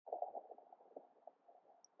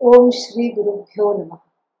Om Shri Gurubhyo Namaha.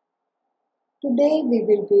 Today we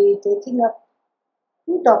will be taking up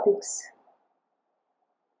two topics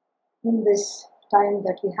in this time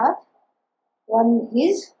that we have. One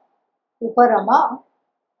is Uparama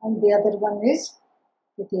and the other one is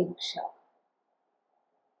Titiksha.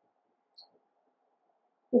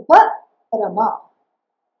 Uparama,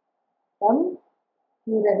 from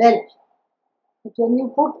you revel. But when you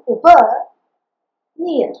put Upar,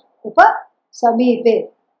 near, Upar, Samipe.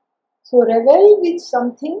 So revel with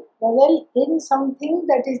something, revel in something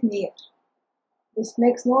that is near. This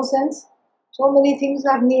makes no sense. So many things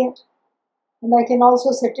are near. And I can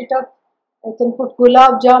also set it up. I can put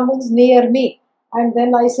gulab jamuns near me. And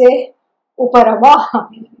then I say Uparama,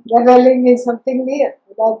 reveling in something near.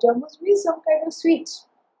 Gulab jamuns means some kind of sweets.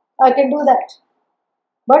 I can do that.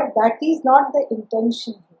 But that is not the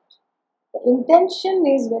intention here. The intention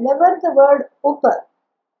is whenever the word Upar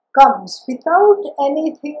comes without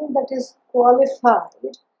anything that is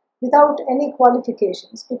qualified, without any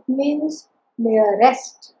qualifications, it means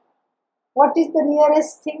nearest. What is the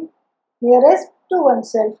nearest thing? Nearest to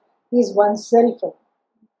oneself is oneself.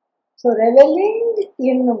 So reveling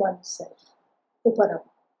in oneself, Uparama.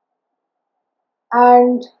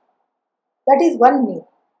 And that is one meaning.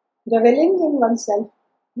 Reveling in oneself,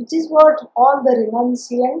 which is what all the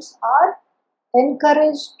renunciants are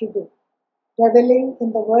encouraged to do. Reveling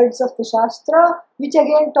in the words of the Shastra, which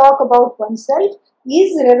again talk about oneself,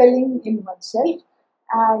 is reveling in oneself,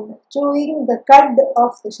 and chewing the cud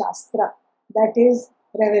of the Shastra, that is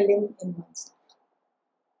reveling in oneself.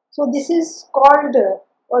 So this is called,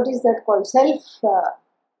 what is that called?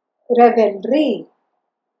 Self-revelry.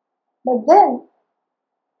 But then,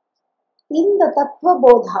 in the Tattva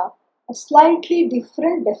Bodha, a slightly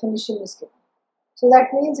different definition is given. So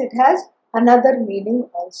that means it has another meaning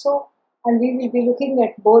also. And we will be looking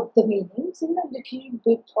at both the meanings in a little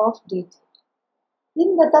bit of detail.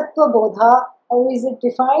 In the Tattva Bodha, how is it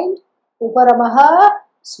defined? Uparamaha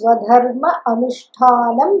swadharma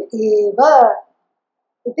anushtanam eva.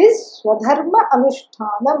 It is swadharma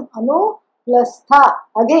anushtanam, anu plus tha.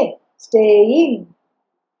 Again, staying.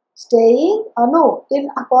 Staying, anu,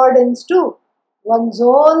 in accordance to one's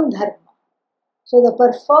own dharma. So the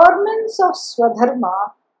performance of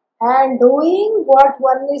swadharma and doing what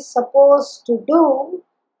one is supposed to do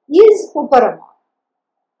is Uparama.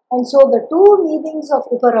 And so the two meanings of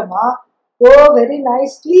Uparama go very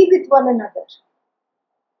nicely with one another.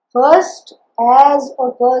 First, as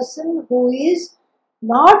a person who is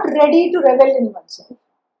not ready to revel in oneself,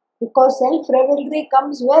 because self-revelry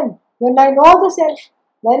comes when? When I know the self,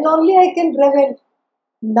 then only I can revel.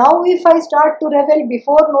 Now if I start to revel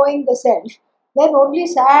before knowing the self, then only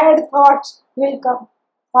sad thoughts will come.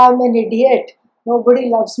 I'm an idiot. Nobody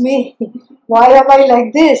loves me. Why am I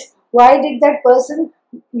like this? Why did that person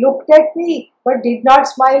look at me but did not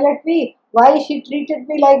smile at me? Why she treated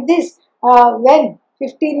me like this? When?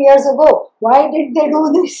 15 years ago. Why did they do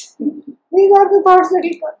this? These are the thoughts that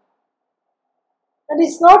will come. And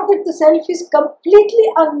it's not that the self is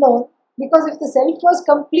completely unknown, because if the self was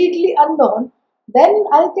completely unknown, then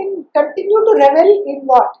I can continue to revel in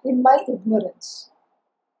what? In my ignorance.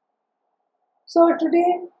 So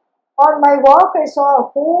today on my walk I saw a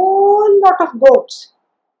whole lot of goats.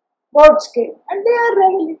 Goats came and they are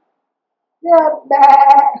reveling.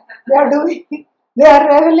 They are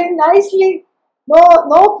reveling nicely.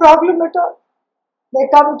 No problem at all. They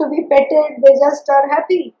come to be petted, they just are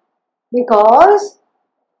happy. Because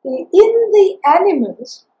in the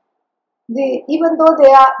animals, even though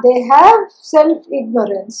they have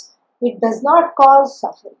self-ignorance, it does not cause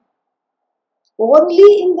suffering.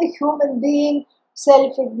 Only in the human being,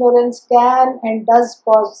 self-ignorance can and does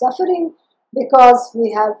cause suffering because we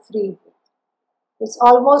have free will. It's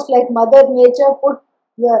almost like Mother Nature put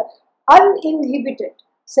the uninhibited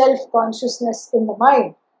self-consciousness in the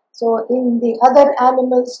mind. So in the other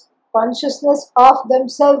animals, consciousness of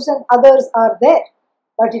themselves and others are there,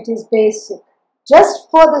 but it is basic. Just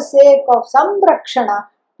for the sake of samrakshana,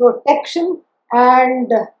 protection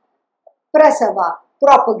and prasava,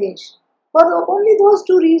 propagation. For only those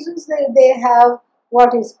two reasons they have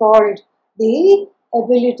what is called the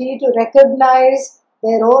ability to recognize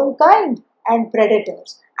their own kind and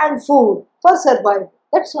predators and food for survival.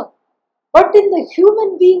 That's all. But in the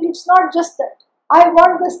human being, it's not just that. I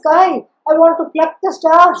want the sky. I want to pluck the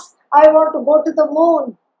stars. I want to go to the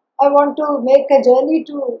moon. I want to make a journey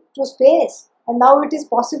to space. And now it is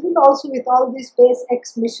possible also with all these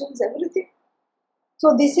SpaceX missions, everything.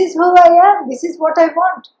 So this is who I am. This is what I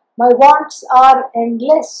want. My wants are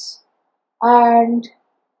endless. And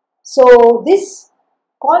so this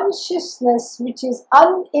consciousness which is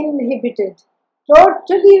uninhibited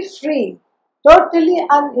totally free, totally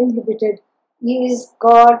uninhibited, is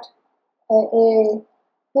got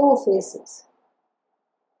two faces.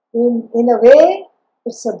 In a way,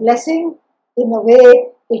 it's a blessing. In a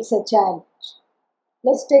way, it's a challenge.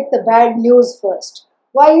 Let's take the bad news first.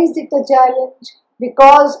 Why is it a challenge?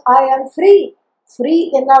 Because I am free.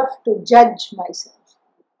 Free enough to judge myself.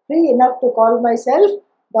 Free enough to call myself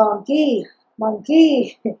donkey,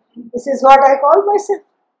 monkey. This is what I call myself.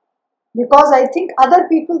 Because I think other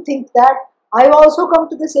people think that, I've also come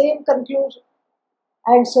to the same conclusion.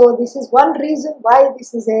 And so this is one reason why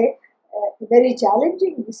this is a very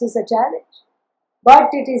challenging. This is a challenge. But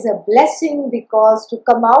it is a blessing, because to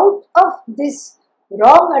come out of this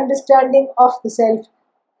wrong understanding of the self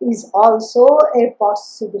is also a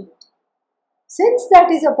possibility. Since that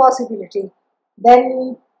is a possibility,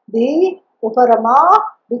 then the Uparama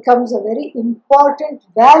becomes a very important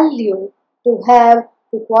value to have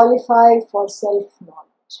to qualify for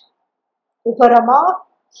self-knowledge. Uparama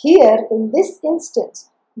here in this instance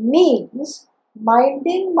means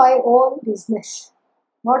minding my own business,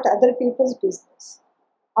 not other people's business.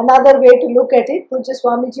 Another way to look at it, Pujya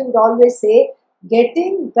Swamiji would always say,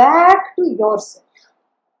 getting back to yourself.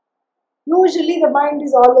 Usually the mind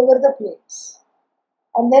is all over the place.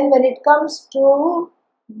 And then when it comes to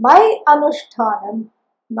my anushtanam,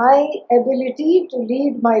 my ability to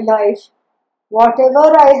lead my life,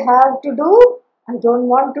 whatever I have to do, I don't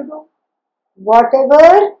want to do.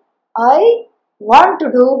 Whatever I want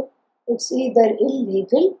to do, it's either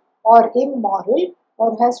illegal or immoral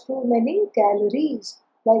or has too many calories,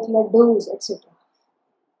 like laddus, etc.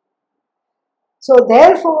 So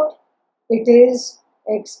therefore, it is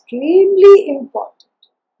extremely important,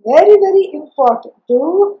 very, very important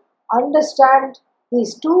to understand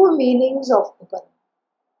these two meanings of Uparama.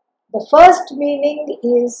 The first meaning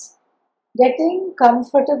is getting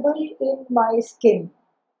comfortable in my skin,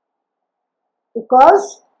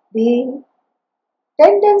 because the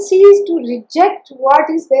tendency is to reject what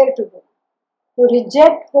is there to do, to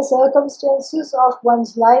reject the circumstances of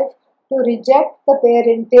one's life, to reject the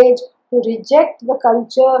parentage, to reject the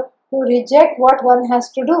culture, to reject what one has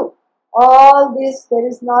to do. All this, there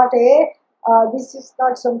is not this is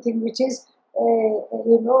not something which is,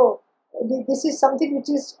 this is something which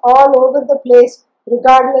is all over the place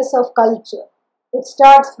regardless of culture. It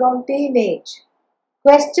starts from teenage.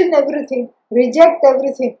 Question everything, reject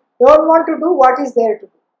everything, don't want to do what is there to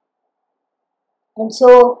do. And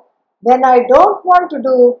so, when I don't want to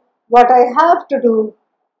do what I have to do,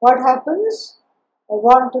 what happens? I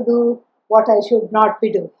want to do what I should not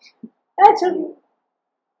be doing. Naturally.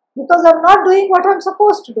 Because I'm not doing what I'm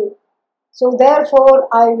supposed to do. So therefore,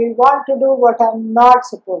 I will want to do what I'm not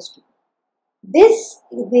supposed to do.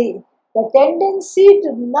 The tendency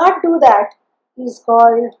to not do that is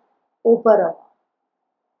called Uparama.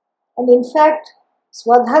 And in fact,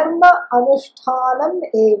 Swadharma Anushtanam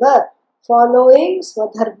Eva, following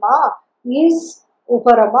Swadharma, is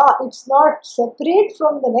Uparama. It's not separate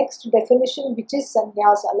from the next definition, which is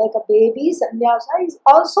Sannyasa. Like a baby, Sannyasa is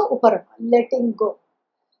also Uparama, letting go.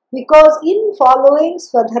 Because in following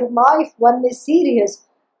Swadharma, if one is serious,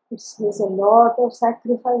 there's a lot of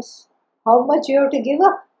sacrifice. How much you have to give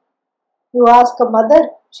up? You ask a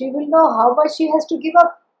mother, she will know how much she has to give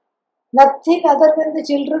up. Nothing other than the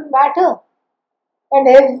children matter. And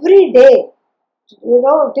every day,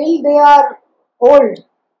 till they are old.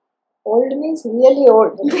 Old means really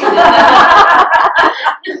old.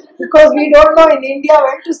 Because we don't know in India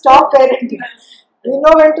when to stop parenting. We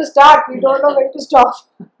know when to start, we don't know when to stop.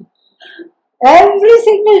 Every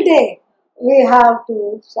single day we have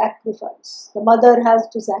to sacrifice. The mother has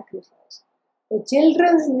to sacrifice. The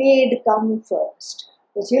children's need come first.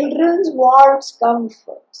 The children's wants come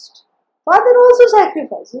first. Father also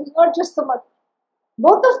sacrifices, not just the mother.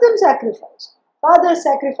 Both of them sacrifice. Father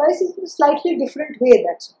sacrifices in a slightly different way,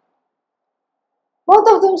 that's all.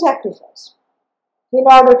 Both of them sacrifice. In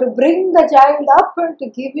order to bring the child up and to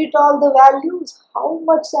give it all the values, how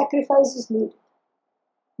much sacrifice is needed?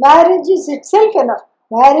 Marriage is itself enough.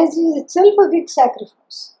 Marriage is itself a big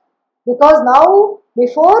sacrifice. Because now,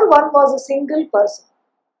 before one was a single person.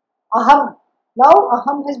 Aham. Now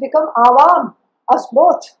Aham has become Avam. Us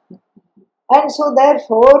both. And so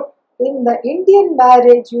therefore, in the Indian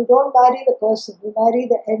marriage, you don't marry the person. You marry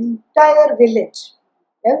the entire village.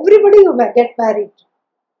 Everybody you get married.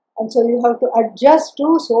 And so you have to adjust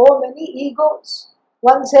to so many egos.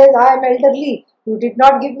 One says, I am elderly. You did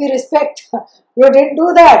not give me respect. You didn't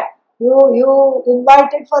do that. You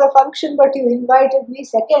invited for a function, but you invited me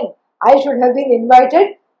second. I should have been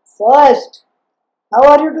invited first. How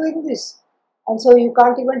are you doing this? And so you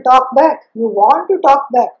can't even talk back. You want to talk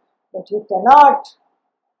back. but you cannot.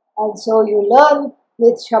 And so you learn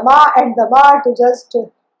with Shama and Dama to just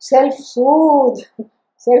self-soothe.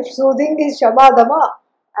 Self-soothing is Shama Dama.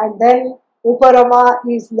 And then Uparama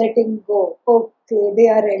is letting go. Okay, they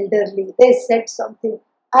are elderly. They said something.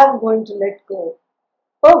 I'm going to let go.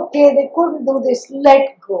 Okay, they couldn't do this.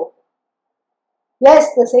 Let go.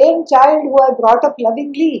 Yes, the same child who I brought up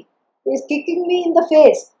lovingly is kicking me in the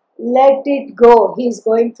face. Let it go. He's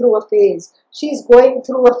going through a phase. She's going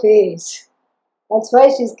through a phase. That's why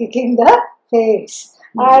she's kicking the face.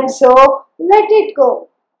 And so, let it go.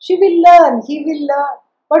 She will learn. He will learn.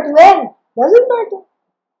 But when? Doesn't matter.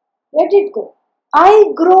 Let it go.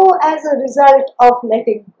 I grow as a result of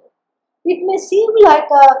letting go. It may seem like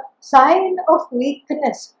a sign of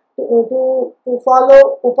weakness to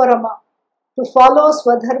follow Uparama. To follow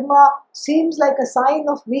Swadharma seems like a sign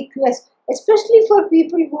of weakness, especially for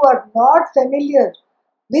people who are not familiar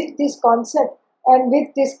with this concept and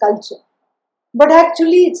with this culture. But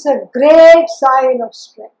actually, it's a great sign of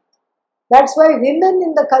strength. That's why women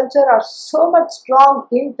in the culture are so much strong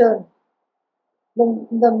internally.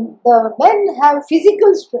 The men have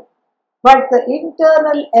physical strength, but the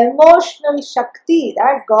internal emotional Shakti,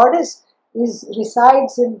 that goddess,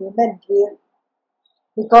 resides in women really.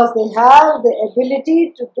 Because they have the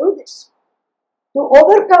ability to do this, to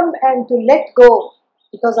overcome and to let go,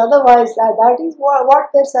 because otherwise that is what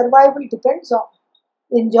their survival depends on.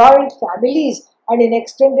 In joint families and in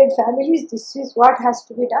extended families, this is what has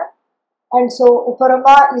to be done. And so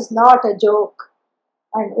Uparama is not a joke.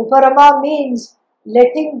 And Uparama means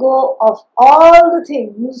letting go of all the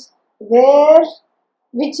things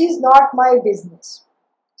which is not my business.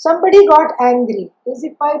 Somebody got angry. Is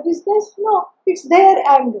it my business? No, it's their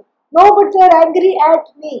anger. No, but they're angry at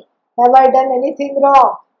me. Have I done anything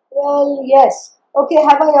wrong? Well, yes. Okay,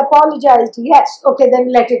 have I apologized? Yes. Okay,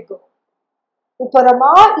 then let it go.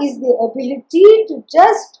 Uparama is the ability to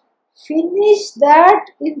just finish that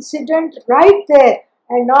incident right there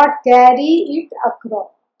and not carry it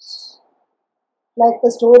across. Like the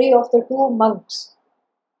story of the two monks.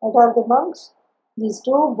 What are the monks? These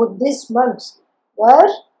two Buddhist monks were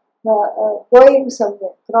going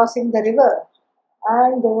somewhere, crossing the river,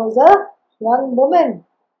 and there was a young woman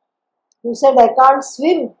who said, I can't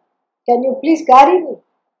swim, can you please carry me?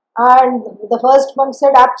 And the first monk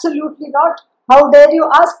said, absolutely not. How dare you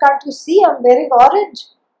ask? Can't you see I'm wearing orange?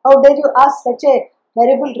 How dare you ask such a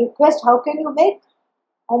terrible request? How can you make?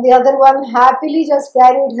 And the other one happily just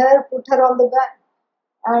carried her, put her on the back.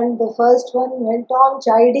 And the first one went on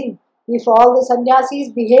chiding, if all the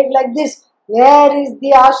sannyasis behave like this, where is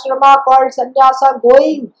the ashrama called sannyasa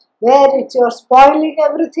going? Where you're spoiling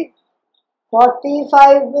everything.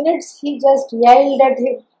 45 minutes he just yelled at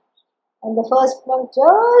him. And the first monk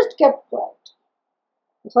just kept quiet.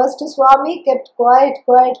 The first Swami kept quiet.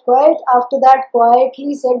 After that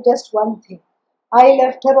quietly said just one thing. I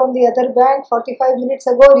left her on the other bank 45 minutes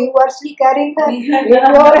ago. You are still carrying her in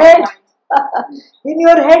your head. In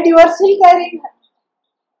your head you are still carrying her.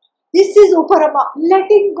 This is Uparama,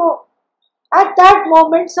 letting go. At that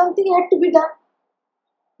moment, something had to be done.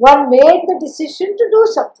 One made the decision to do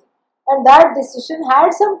something, and that decision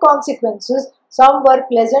had some consequences. Some were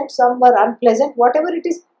pleasant, some were unpleasant, whatever it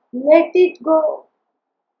is, let it go.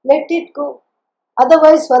 Let it go.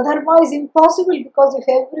 Otherwise, Swadharma is impossible, because if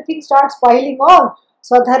everything starts piling on,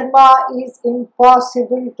 Swadharma is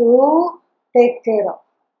impossible to take care of.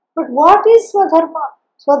 But what is Swadharma?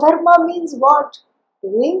 Swadharma means what?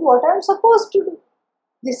 Doing what I am supposed to do.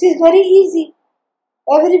 This is very easy.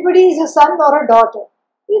 Everybody is a son or a daughter.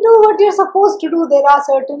 You do what you are supposed to do. There are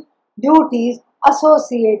certain duties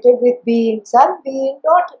associated with being son, being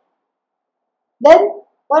daughter. Then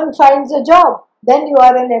one finds a job. Then you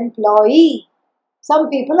are an employee. Some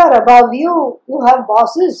people are above you. You have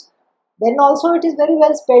bosses. Then also it is very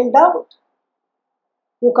well spelled out.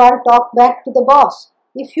 You can't talk back to the boss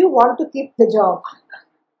if you want to keep the job.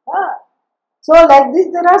 So like this,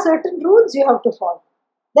 there are certain rules you have to follow.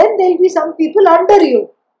 Then there will be some people under you,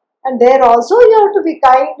 and there also you have to be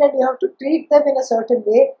kind and you have to treat them in a certain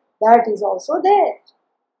way. That is also there.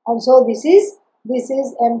 And so this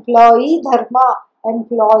is employee dharma,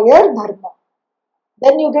 employer dharma.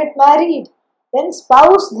 Then you get married, then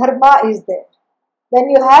spouse dharma is there. Then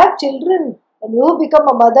you have children, and you become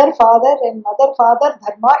a mother, father, and mother, father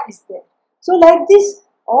dharma is there. So like this,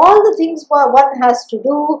 all the things one has to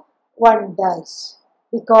do, one does.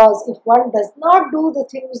 Because if one does not do the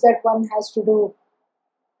things that one has to do,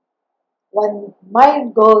 one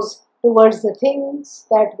mind goes towards the things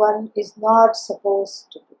that one is not supposed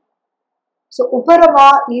to do. So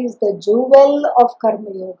Uparama is the jewel of Karma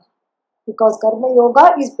Yoga. Because Karma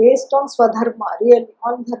Yoga is based on Swadharma, really,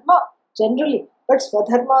 on Dharma generally, but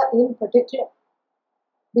Swadharma in particular.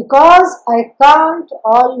 Because I can't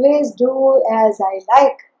always do as I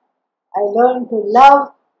like, I learn to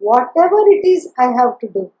love whatever it is I have to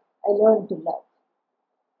do. I learn to love.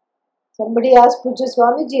 Somebody asked Pujya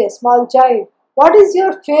Swamiji, a small child, what is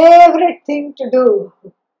your favorite thing to do?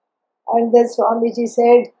 And then Swamiji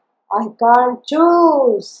said, I can't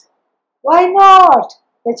choose. Why not?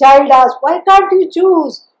 The child asked, why can't you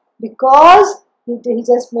choose? Because he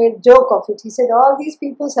just made joke of it. He said, all these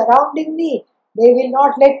people surrounding me, they will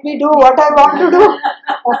not let me do what I want to do.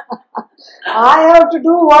 I have to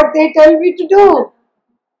do what they tell me to do.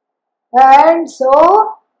 And so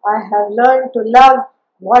I have learned to love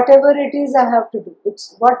whatever it is I have to do.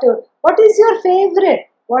 It's what is your favorite?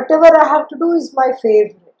 Whatever I have to do is my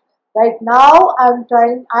favorite. Right now I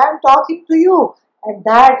am talking to you, and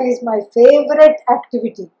that is my favorite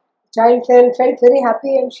activity. The child felt very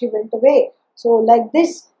happy and she went away. So like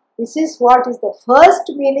this is what is the first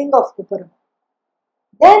meaning of Uparama.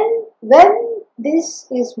 Then when this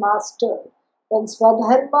is mastered, when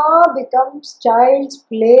Swadharma becomes child's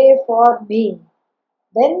play for me,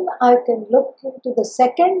 then I can look into the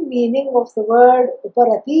second meaning of the word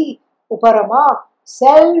Uparati, Uparama,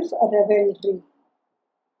 self-revelry.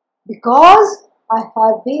 Because I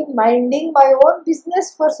have been minding my own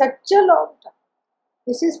business for such a long time.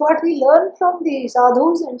 This is what we learn from the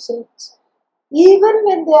sadhus and saints. Even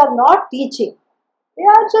when they are not teaching, they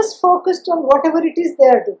are just focused on whatever it is they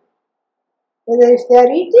are doing. Whether if they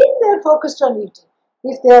are eating, they are focused on eating.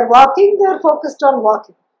 If they are walking, they are focused on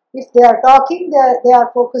walking. If they are talking, they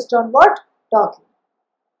are focused on what? Talking.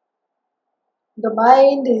 The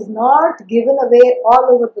mind is not given away all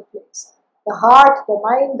over the place. The heart, the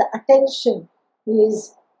mind, the attention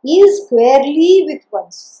is squarely with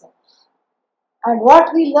oneself. And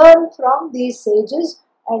what we learn from these sages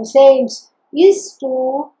and saints is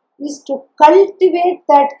to cultivate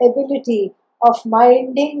that ability of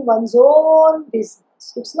minding one's own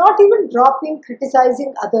business. It's not even dropping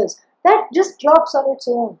criticizing others. That just drops on its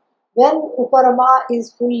own when Uparama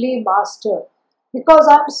is fully mastered. Because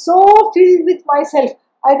I'm so filled with myself,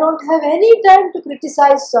 I don't have any time to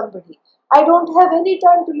criticize somebody. I don't have any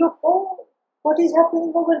time to look, oh, what is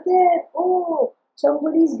happening over there? Oh,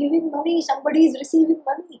 somebody is giving money, somebody is receiving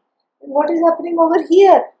money. And what is happening over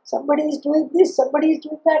here? Somebody is doing this, somebody is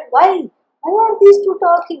doing that. Why? Why are these two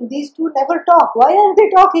talking? These two never talk. Why are they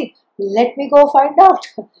talking? Let me go find out.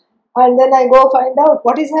 And then I go find out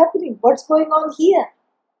what is happening, what's going on here.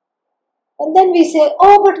 And then we say,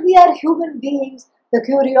 oh, but we are human beings. The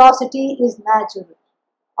curiosity is natural.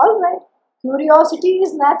 All right, curiosity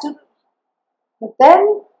is natural. But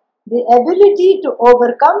then the ability to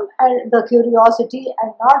overcome the curiosity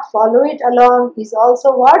and not follow it along is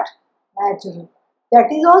also what? Natural. That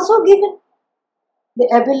is also given. The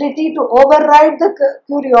ability to override the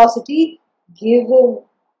curiosity, given.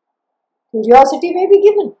 Curiosity may be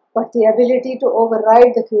given, but the ability to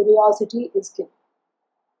override the curiosity is given.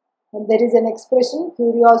 And there is an expression,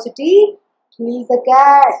 curiosity killed the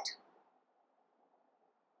cat.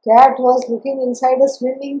 Cat was looking inside a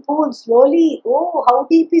swimming pool slowly. Oh, how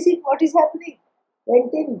deep is it? What is happening?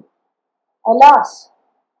 Went in. Alas.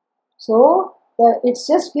 So, it's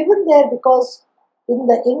just given there because in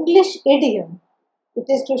the English idiom, it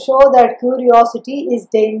is to show that curiosity is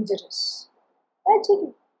dangerous.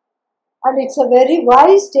 Actually. And it's a very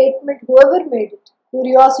wise statement, whoever made it.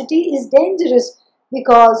 Curiosity is dangerous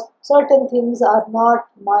because certain things are not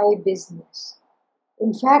my business.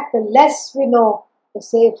 In fact, the less we know, the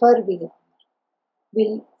safer we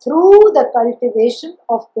are. Through the cultivation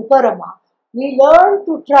of Uparama, we learn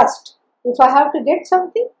to trust. If I have to get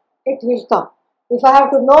something, it will come. If I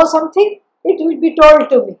have to know something, it will be told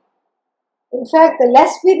to me. In fact, the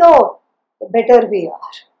less we know, the better we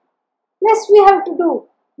are. Less we have to do,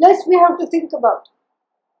 less we have to think about.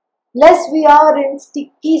 Less we are in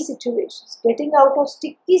sticky situations. Getting out of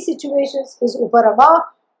sticky situations is Uparama,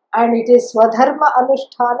 and it is Swadharma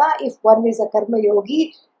Anusthana if one is a Karma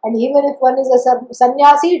Yogi, and even if one is a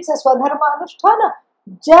Sannyasi, it's a Swadharma Anusthana.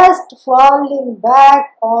 Just falling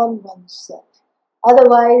back on oneself.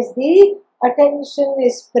 Otherwise, the attention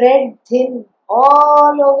is spread thin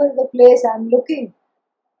all over the place. I'm looking.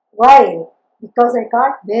 Why? Because I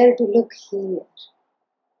can't bear to look here.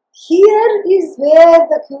 Here is where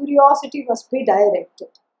the curiosity must be directed.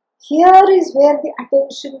 Here is where the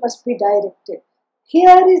attention must be directed.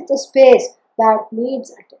 Here is the space that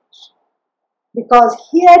needs attention. Because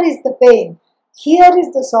here is the pain, here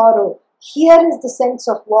is the sorrow, here is the sense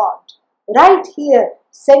of want. Right here,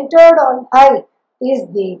 centered on I, is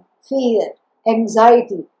the fear,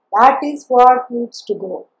 anxiety, That is what needs to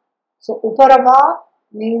go. So Uparama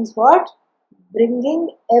means what? Bringing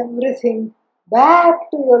everything back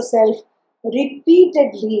to yourself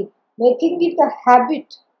repeatedly, making it a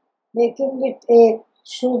habit, making it a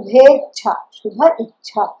shubhecha, shubha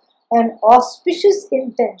ichha, an auspicious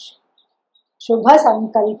intention, shubha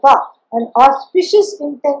sankalpa, an auspicious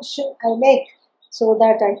intention I make so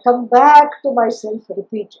that I come back to myself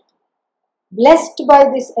repeatedly. Blessed by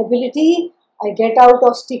this ability, I get out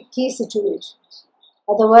of sticky situations.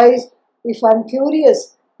 Otherwise, if I'm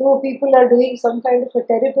curious, two people are doing some kind of a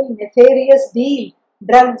terrible, nefarious deal,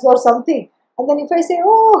 drugs or something, and then if I say,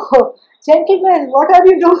 "Oh, gentlemen, what are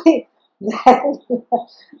you doing?"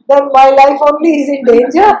 then my life only is in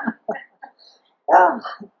danger. Yeah.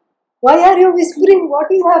 Why are you whispering?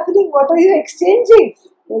 What is happening? What are you exchanging?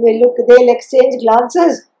 They'll exchange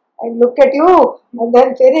glances and look at you, and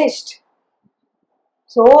then finished.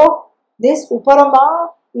 So, this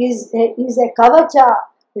Uparama is a kavacha.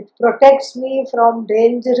 It protects me from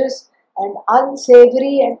dangerous and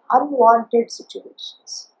unsavory and unwanted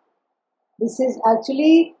situations. This is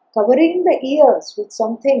actually covering the ears with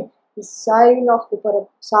something, is sign of Uparama.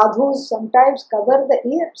 Sadhus sometimes cover the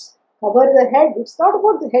ears, cover the head. It's not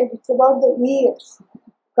about the head, it's about the ears.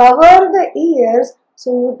 Cover the ears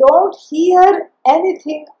so you don't hear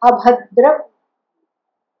anything abhadram.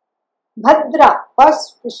 Bhadra,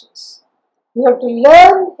 auspicious. You have to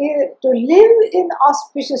learn to live in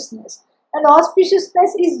auspiciousness. And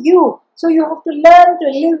auspiciousness is you. So you have to learn to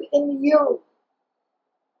live in you.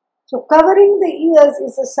 So covering the ears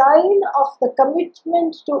is a sign of the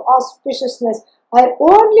commitment to auspiciousness. I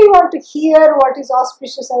only want to hear what is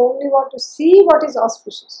auspicious. I only want to see what is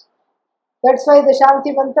auspicious. That's why the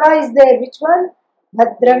Shanti mantra is there. Which one?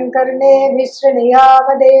 Bhadram karne vishraniyav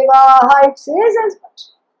devaha. It says as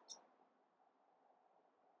much.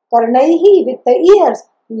 Karnaihi, with the ears,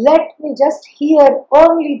 let me just hear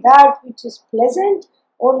only that which is pleasant,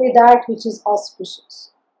 only that which is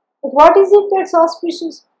auspicious. But what is it that's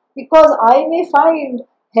auspicious? Because I may find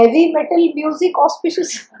heavy metal music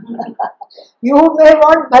auspicious. You may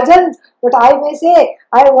want bhajans, but I may say,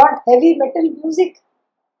 I want heavy metal music,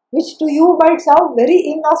 which to you might sound very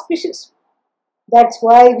inauspicious. That's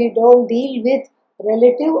why we don't deal with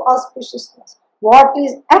relative auspiciousness. What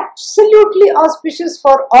is absolutely auspicious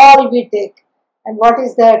for all we take. And what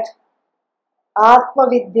is that? Atma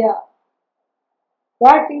Vidya.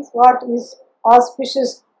 That is what is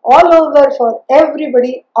auspicious all over for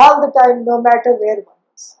everybody, all the time, no matter where one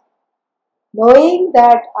is. Knowing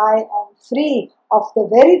that I am free of the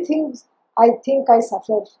very things I think I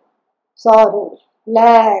suffer from. Sorrow,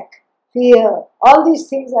 lack, fear, all these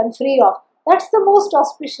things I'm free of. That's the most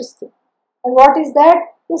auspicious thing. And what is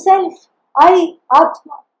that? The self. I,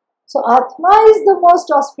 Atma. So Atma is the most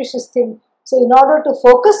auspicious thing. So in order to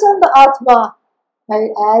focus on the Atma, I,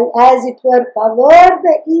 as it were, cover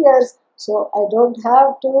the ears, so I don't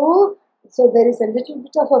have to, so there is a little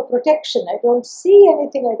bit of a protection. I don't see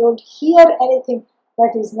anything, I don't hear anything.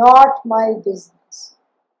 That is not my business.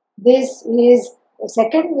 This is the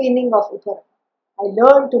second meaning of Uparama. I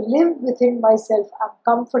learn to live within myself. I'm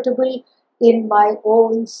comfortable in my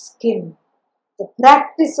own skin. The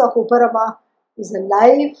practice of Uparama is a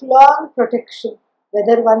lifelong protection,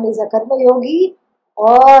 whether one is a karma yogi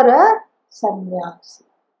or a sannyasi.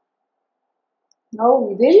 Now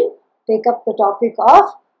we will take up the topic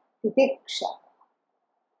of Titiksha.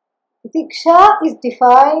 Titiksha is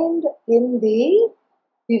defined in the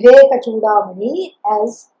Viveka-Chudamani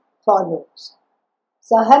as follows.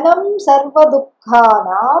 Sahanam sarva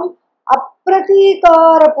dukkhanam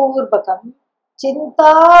apratikara-purvakam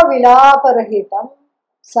Chinta vilaparahitam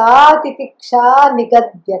sa titiksha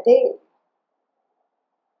nigadyate.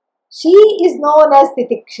 She is known as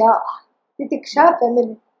Titiksha. Titiksha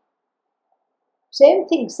feminine. Same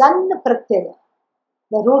thing, san pratyaya.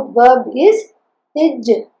 The root verb is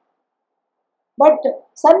tij. But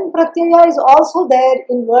san pratyaya is also there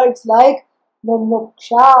in words like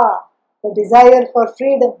mumuksha, the desire for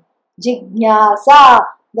freedom, jignasa,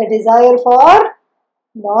 the desire for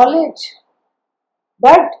knowledge.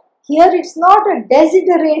 But here it's not a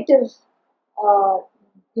desiderative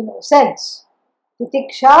sense.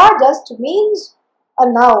 Titiksha just means a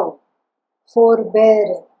noun,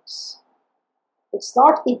 forbearance. It's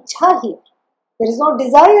not ichha here. There is no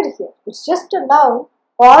desire here. It's just a noun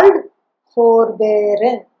called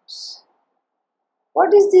forbearance.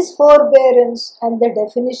 What is this forbearance? And the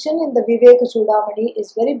definition in the Viveka-Chudamani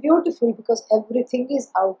is very beautiful because everything is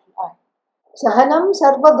outlined. Sahanam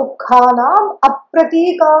sarva dukkhanam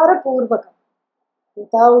apratikara purvakam.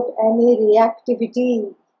 Without any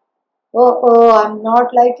reactivity. I'm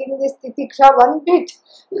not liking this Titiksha one bit.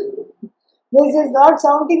 This is not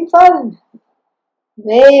sounding fun.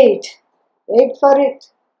 Wait for it.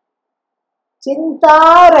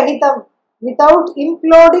 Chinta rahitam, without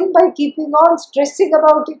imploding by keeping on stressing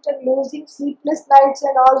about it and losing sleepless nights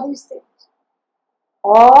and all these things.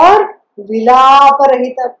 Or vilapa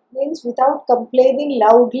rahitam, means without complaining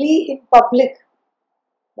loudly in public.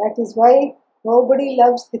 That is why nobody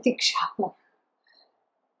loves Titiksha.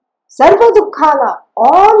 Sarva dukkhana,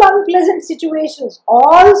 all unpleasant situations,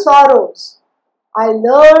 all sorrows, I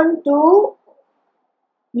learn to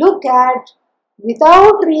look at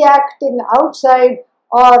without reacting outside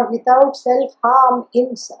or without self-harm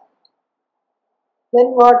inside. Then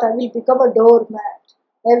what? I will become a doormat.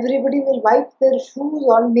 Everybody will wipe their shoes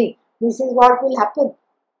on me. This is what will happen.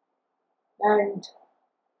 And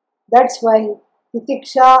that's why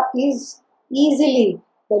Titiksha is easily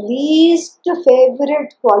the least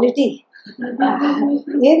favorite quality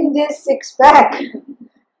in this six-pack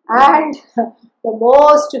and the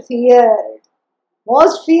most feared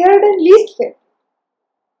and least feared.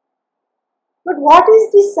 But what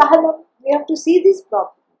is this sahanam? We have to see this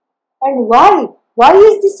properly. And why? Why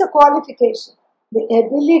is this a qualification? The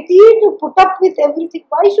ability to put up with everything.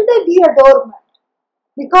 Why should I be a doormat?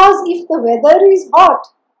 Because if the weather is hot,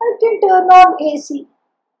 I can turn on AC.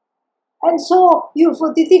 And so,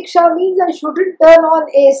 for Titiksha means I shouldn't turn on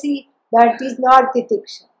AC. That is not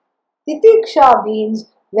Titiksha. Titiksha means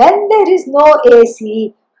when there is no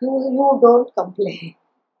AC, you don't complain.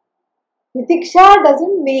 Titiksha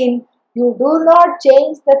doesn't mean you do not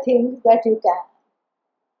change the things that you can.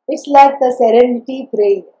 It's like the serenity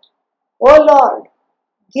prayer. Oh Lord,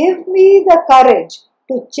 give me the courage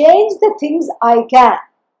to change the things I can.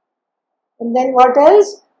 And then what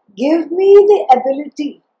else? Give me the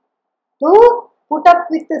ability to put up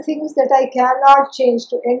with the things that I cannot change,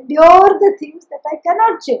 to endure the things that I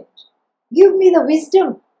cannot change. Give me the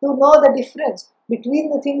wisdom to know the difference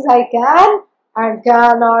between the things I can and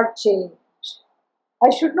cannot change. I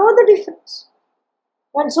should know the difference.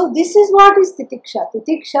 And so this is what is Titiksha.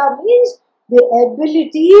 Titiksha means the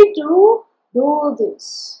ability to do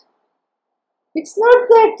this. It's not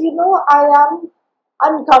that, I am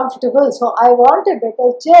uncomfortable, so I want a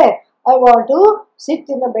better chair. I want to sit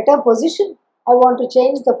in a better position. I want to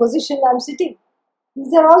change the position I'm sitting.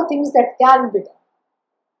 These are all things that can be done.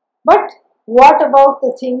 But what about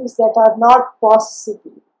the things that are not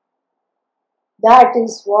possible? That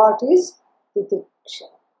is what is Titiksha.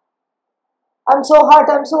 I'm so hot,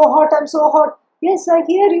 I'm so hot, I'm so hot. Yes, I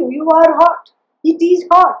hear you. You are hot. It is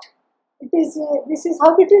hot. This is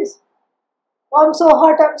how it is. I'm so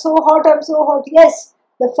hot, I'm so hot, I'm so hot. Yes,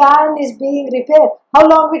 the fan is being repaired. How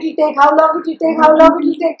long will it take? How long will it take? How long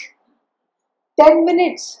will it take? 10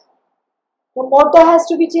 minutes. The motor has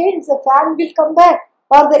to be changed. The fan will come back.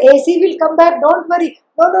 Or the AC will come back. Don't worry.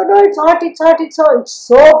 No, it's hot, it's hot, it's hot. It's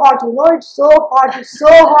so hot, it's so hot, it's so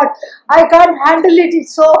hot. I can't handle it,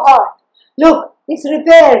 it's so hot. Look, it's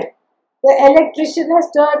repaired. The electrician has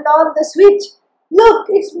turned on the switch. Look,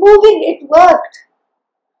 it's moving, it worked.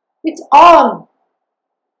 It's on.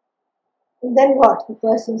 And then what? The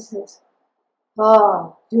person says, I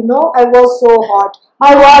was so hot.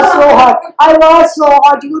 I was so hot. I was so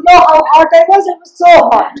hot. You know how hot I was so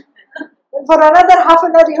hot. And for another half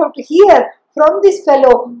an hour you have to hear from this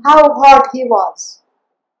fellow how hot he was.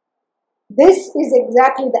 This is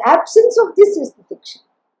exactly the absence of this is the fiction.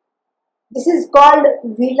 This is called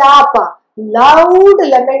vilapa, loud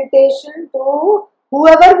lamentation to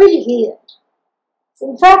whoever will hear.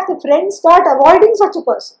 In fact, the friends start avoiding such a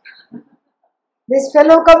person. This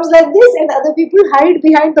fellow comes like this and other people hide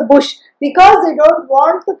behind the bush because they don't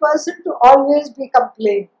want the person to always be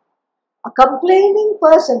complaining. A complaining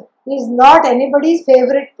person is not anybody's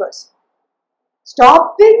favorite person.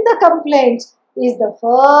 Stopping the complaints is the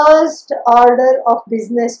first order of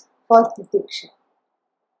business for Titiksha.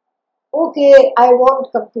 Okay, I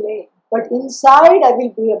won't complain, but inside I will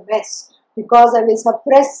be a mess because I will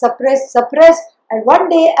suppress, and one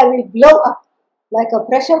day I will blow up like a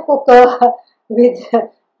pressure cooker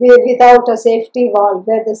without a safety valve.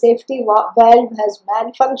 Where the safety valve has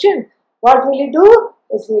malfunctioned, what will it do?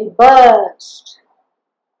 It will burst.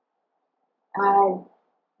 And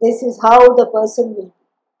this is how the person will be.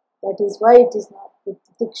 That is why it is not with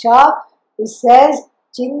Titiksha. It says,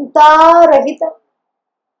 Chinta rahitam.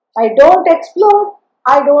 I don't explode,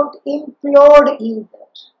 I don't implode either.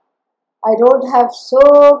 I don't have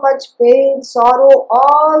so much pain, sorrow,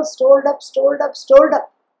 all stored up.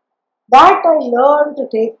 That I learn to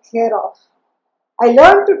take care of. I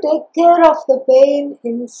learn to take care of the pain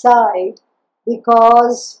inside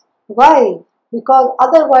because, why? because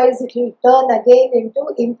otherwise it will turn again into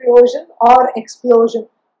implosion or explosion,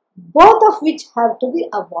 both of which have to be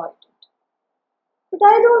avoided. But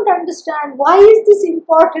I don't understand, why is this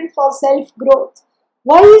important for self-growth?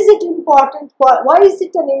 Why is it important? Why is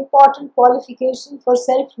it an important qualification for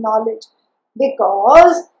self-knowledge?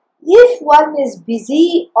 Because if one is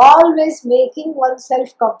busy always making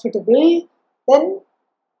oneself comfortable, then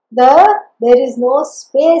there is no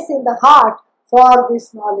space in the heart for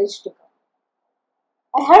this knowledge to come.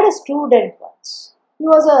 I had a student once. He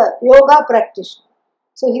was a yoga practitioner.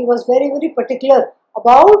 So he was very, very particular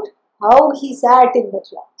about how he sat in the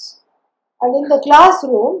class. And in the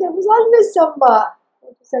classroom, there was always some,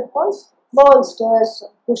 what is that called? Bolsters,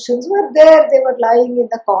 cushions were there, they were lying in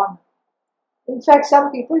the corner. In fact,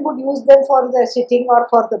 some people would use them for the sitting or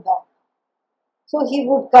for the back. So he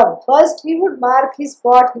would come. First, he would mark his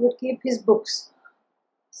spot, he would keep his books.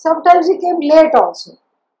 Sometimes he came late also.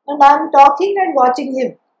 And I am talking and watching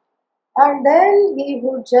him. And then he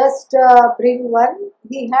would just bring one.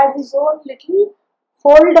 He had his own little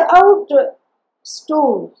fold out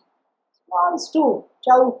stool. Small stool.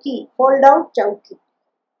 Chauki. Fold out chauki.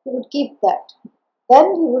 He would keep that.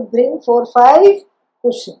 Then he would bring 4-5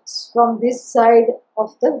 cushions from this side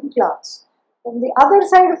of the class. From the other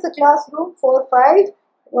side of the classroom,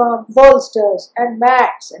 4-5 bolsters and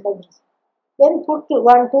mats and everything. Then put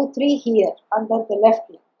 1, 2, 3 here under the left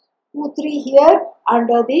leg. 2, 3 here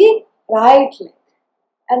under the right leg.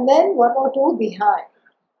 And then 1 or 2 behind.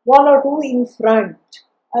 1 or 2 in front.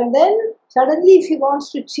 And then suddenly if he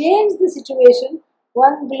wants to change the situation,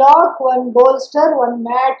 1 block, 1 bolster, 1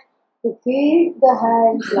 mat to keep the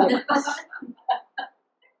hands like this.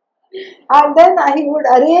 And then he would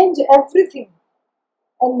arrange everything.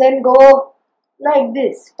 And then go like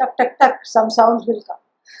this. Tuck, tuck, tuck. Some sounds will come.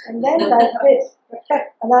 And then like this. Tuck, tuck.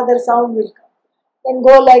 Another sound will come. Then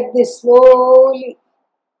go like this slowly.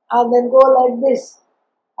 And then go like this.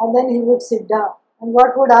 And then he would sit down. And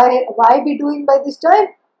what would I be doing by this time?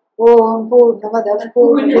 Om Purnamadav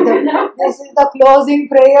Purnamidam. This is the closing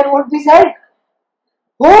prayer would be said.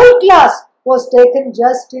 Whole class was taken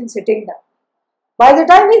just in sitting down. By the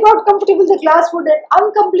time he got comfortable, the class would end.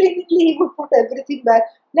 Uncomplainingly, he would put everything back.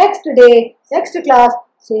 Next day, next class,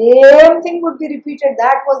 same thing would be repeated.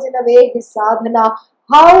 That was in a way his sadhana,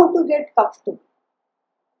 how to get comfortable.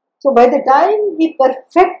 So by the time he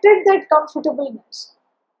perfected that comfortableness,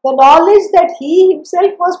 the knowledge that he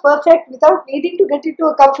himself was perfect without needing to get into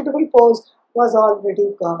a comfortable pose was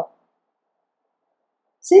already gone.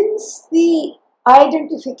 Since the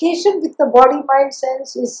identification with the body-mind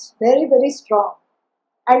sense is very, very strong,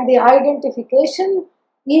 and the identification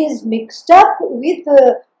is mixed up with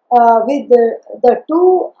the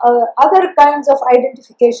two other kinds of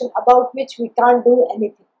identification about which we can't do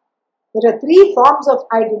anything. There are 3 forms of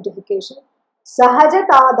identification.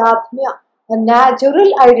 Sahajatādātmya, a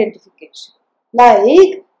natural identification.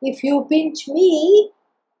 Like, if you pinch me,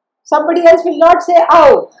 somebody else will not say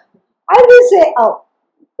ow. I will say ow.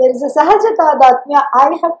 There is a Sahajatādātmya.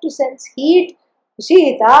 I have to sense heat,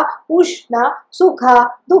 Shita, Ushna, Sukha,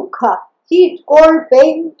 Dukkha, heat, cold,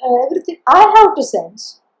 pain, everything I have to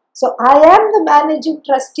sense. So I am the managing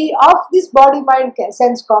trustee of this body-mind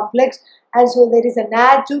sense complex, and so there is a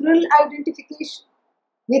natural identification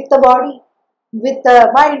with the body, with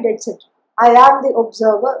the mind, etc. I am the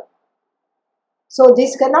observer. So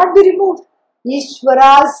this cannot be removed.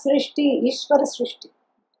 Ishvara's Srishti, Ishvara Srishti.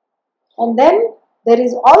 And then there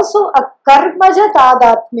is also a Karmaja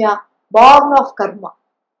Tādātmya, born of karma.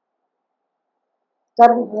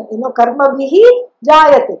 Karma vihi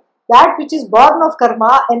jayate. That which is born of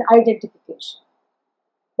karma and identification.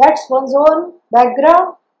 That's one's own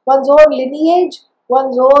background, one's own lineage,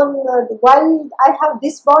 one's own why I have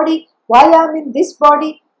this body, why I am in this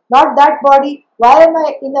body, not that body, why am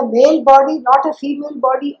I in a male body, not a female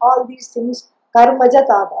body, all these things, karmaja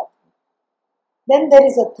tādātmya. Then there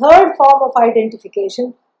is a third form of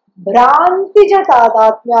identification, Bhrantija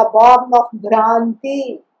Tādātmya, born of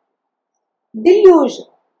Bhranti, delusion,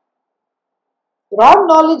 wrong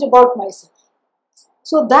knowledge about myself.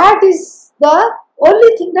 So that is the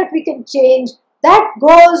only thing that we can change, that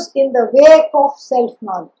goes in the wake of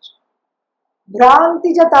self-knowledge.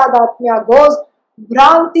 Bhrantija Tādātmya goes,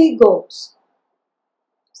 Bhranti goes.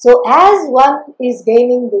 So as one is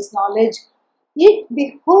gaining this knowledge, it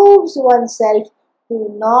behooves oneself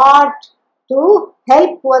to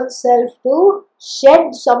help oneself to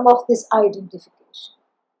shed some of this identification.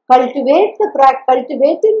 Cultivating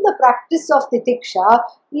the practice of Titiksha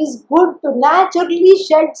is good to naturally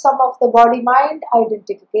shed some of the body-mind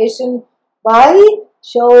identification by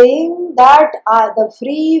showing that the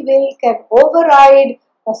free will can override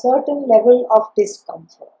a certain level of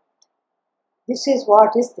discomfort. This is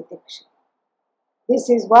what is titiksha. This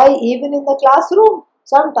is why even in the classroom,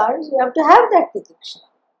 sometimes we have to have that titiksha.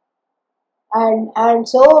 And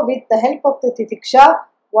so with the help of the titiksha,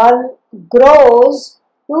 one grows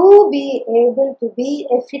to be able to be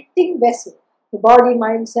a fitting vessel. The body,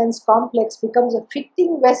 mind, sense complex becomes a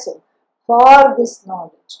fitting vessel for this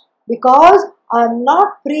knowledge. Because I am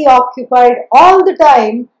not preoccupied all the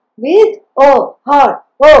time with, oh, heart,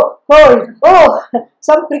 oh, cold, oh,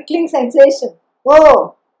 some prickling sensation.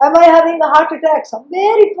 Oh, am I having a heart attack?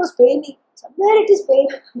 Somewhere it was paining. Somewhere it is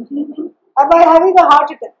paining. Am I having a heart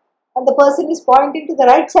attack? And the person is pointing to the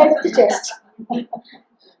right side of the chest.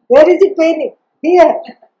 Where is it paining? Here.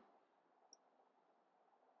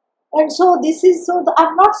 And so this is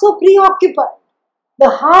I'm not so preoccupied. The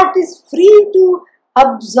heart is free to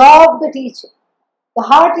absorb the teaching. The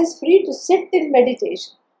heart is free to sit in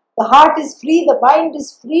meditation. The heart is free, the mind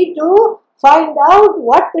is free to find out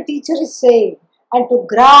what the teacher is saying and to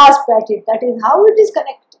grasp at it. That is how it is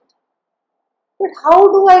connected. But how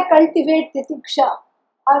do I cultivate titiksha?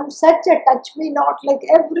 I am such a touch me not like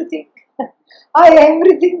everything.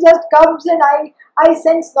 Everything just comes and I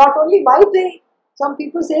sense not only my pain. Some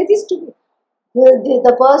people say this to me.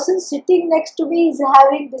 The person sitting next to me is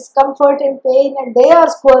having discomfort and pain and they are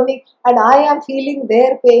squirming and I am feeling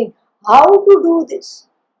their pain. How to do this?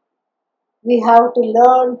 We have to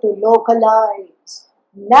learn to localize.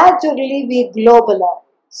 Naturally we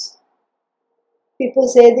globalize. People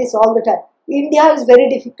say this all the time. India is very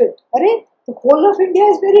difficult. Arey, the whole of India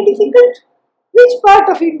is very difficult. Which part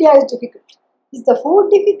of India is difficult? Is the food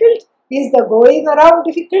difficult? Is the going around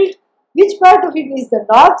difficult? Which part of it is the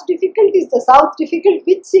north difficult? Is the south difficult?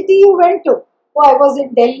 Which city you went to? Oh, I was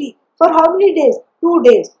in Delhi. For how many days? 2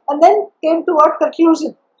 days. And then came to what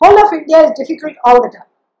conclusion? Whole of India is difficult all the time.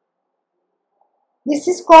 This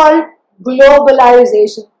is called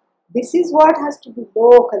globalization. This is what has to be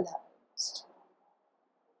localized.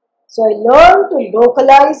 So I learned to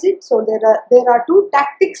localize it. So there are 2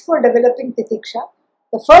 tactics for developing titiksha.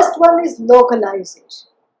 The first one is localization.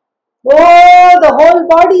 Oh, the whole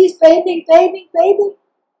body is paining.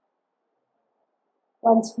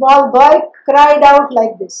 One small boy cried out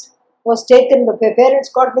like this. Was taken, the parents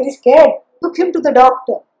got very scared, took him to the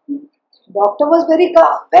doctor. Doctor was very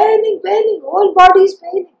calm. Paining, whole body is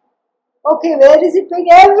paining. Okay, where is it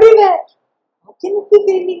paining? Everywhere. How can it be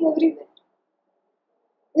paining everywhere?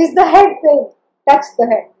 Is the head pain? Touch the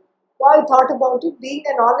head. Boy thought about it, being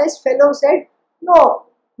an honest fellow said, no,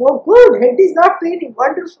 good, head is not paining,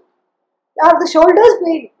 wonderful. Are the shoulders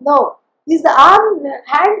paining? No. Is the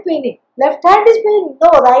hand paining? Left hand is paining? No.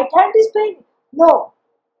 Right hand is paining? No.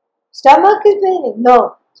 Stomach is paining?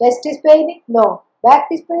 No. Chest is paining? No. Back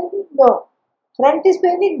is paining? No. Front is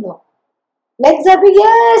paining? No. Legs are paining?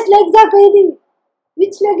 Yes, legs are paining.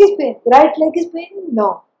 Which leg is paining? Right leg is paining?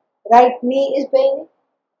 No. Right knee is paining?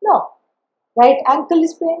 No. Right ankle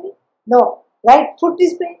is paining? No. Right foot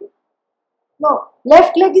is paining? No.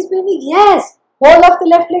 Left leg is paining? Yes. Whole of the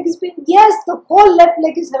left leg is paining? Yes, the whole left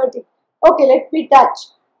leg is hurting. Okay, let me touch.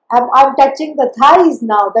 I'm touching the thighs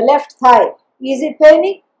now, the left thigh. Is it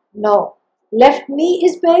paining? No. Left knee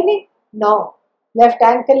is paining? No. Left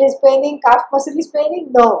ankle is paining? Calf muscle is paining?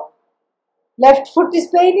 No. Left foot is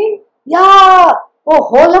paining? Yeah. Oh,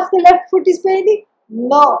 whole of the left foot is paining?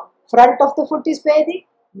 No. Front of the foot is paining?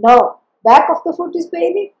 No. Back of the foot is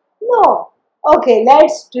paining? No. Okay,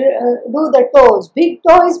 let's do the toes. Big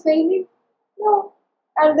toe is paining? No.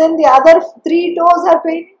 And then the other 3 toes are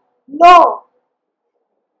paining? No.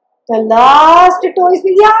 The last toe is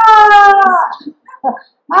paining?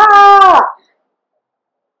 Yeah!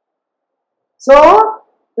 So,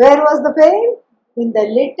 where was the pain? In the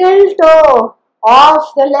little toe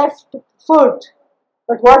of the left foot.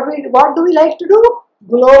 But what do we like to do?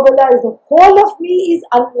 Globalize. The whole of me is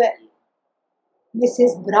unwell. This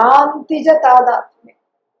is Bhrantija Tadatmya.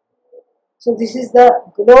 So this is the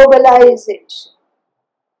globalization.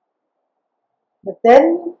 But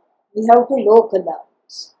then we have to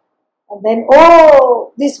localize. And then,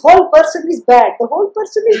 oh, this whole person is bad. The whole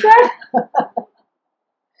person is bad.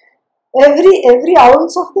 Every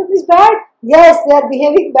ounce of them is bad. Yes, they are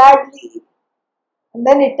behaving badly. And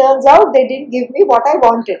then it turns out they didn't give me what I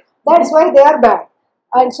wanted. That's why they are bad.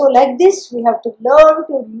 And so like this, we have to learn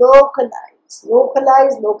to localize,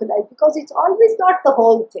 because it's always not the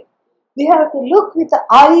whole thing. We have to look with the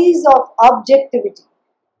eyes of objectivity.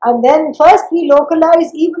 And then first we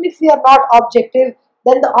localize, even if we are not objective,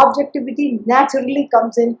 then the objectivity naturally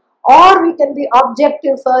comes in. Or we can be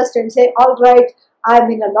objective first and say, all right,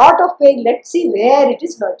 I'm in a lot of pain, let's see where it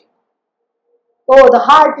is hurting. Oh, the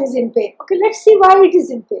heart is in pain. Okay, let's see why it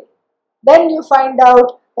is in pain. Then you find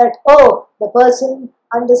out that, oh, the person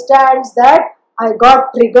understands that I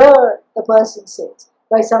got triggered, the person says.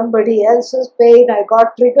 By somebody else's pain, I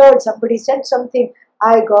got triggered. Somebody said something,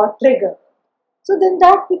 I got triggered. So then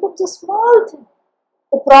that becomes a small thing.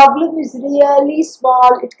 The problem is really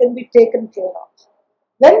small, it can be taken care of.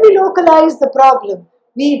 When we localize the problem,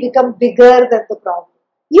 we become bigger than the problem.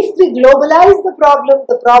 If we globalize the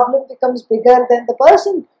problem becomes bigger than the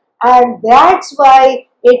person, and that's why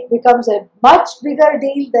it becomes a much bigger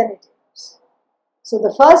deal than it is. So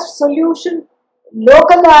the first solution,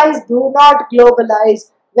 localize, do not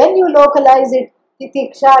globalize. When you localize it,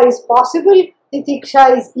 titiksha is possible,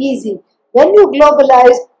 titiksha is easy. When you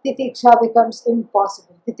globalize, titiksha becomes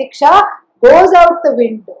impossible. Titiksha goes out the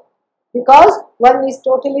window because one is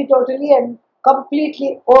totally and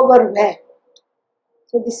completely overwhelmed.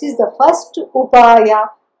 So this is the first upaya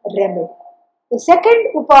remedy. The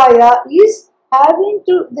second upaya is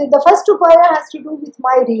the first upaya has to do with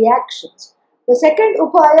my reactions. The second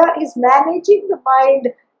upaya is managing the mind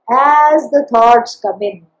as the thoughts come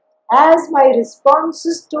in, as my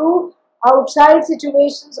responses to outside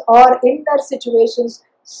situations or inner situations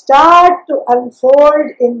start to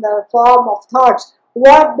unfold in the form of thoughts.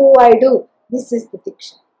 What do? This is the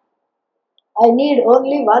Titiksha. I need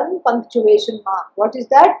only one punctuation mark. What is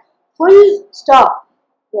that? Full stop.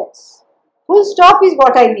 Yes. Full stop is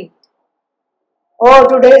what I need. Oh,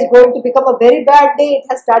 today is going to become a very bad day. It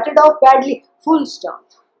has started off badly. Full stop.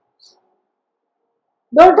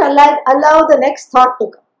 Don't allow the next thought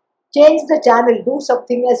to come. Change the channel. Do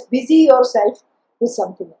something else. Busy yourself with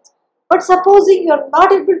something else. But supposing you're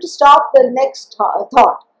not able to stop the next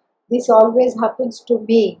thought. This always happens to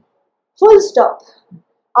me. Full stop.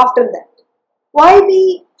 After that. Why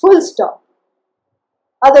be full stop?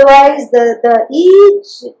 Otherwise,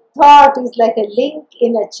 each thought is like a link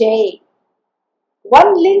in a chain.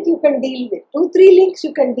 One link you can deal with, 2-3 links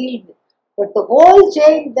you can deal with, but the whole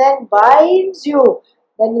chain then binds you.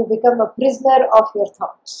 Then you become a prisoner of your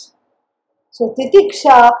thoughts. So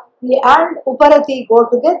Titiksha and Uparati go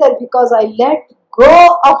together because I let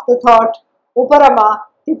go of the thought. Uparama,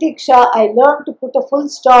 Titiksha, I learn to put a full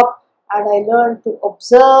stop and I learn to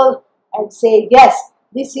observe and say, yes,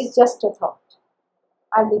 this is just a thought.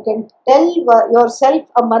 And you can tell yourself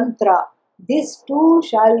a mantra, this too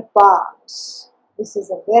shall pass. This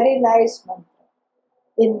is a very nice mantra.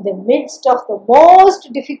 In the midst of the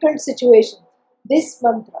most difficult situation, this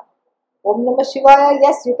mantra, Om Namah Shivaya,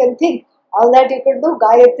 yes, you can think, all that you can do,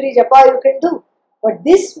 Gayatri Japa you can do. But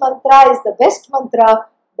this mantra is the best mantra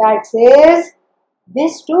that says,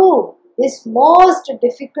 this too, this most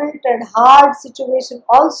difficult and hard situation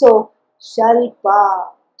also shall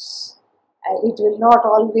pass. And it will not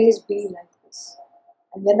always be like this.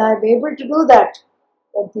 And when I am able to do that,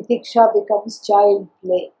 then Titiksha becomes child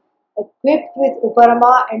play. Equipped with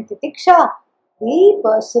Uparama and Titiksha, the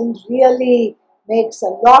person really makes a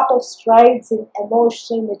lot of strides in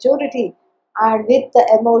emotional maturity. And with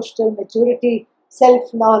the emotional maturity,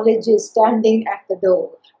 self-knowledge is standing at the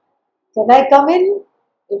door. Can I come in?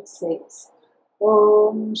 It says,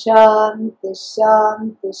 Om Shanti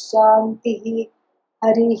Shanti Shanti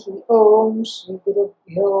Harihi Om Shri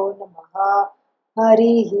Gurubhyo Namaha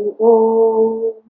Harihi Om.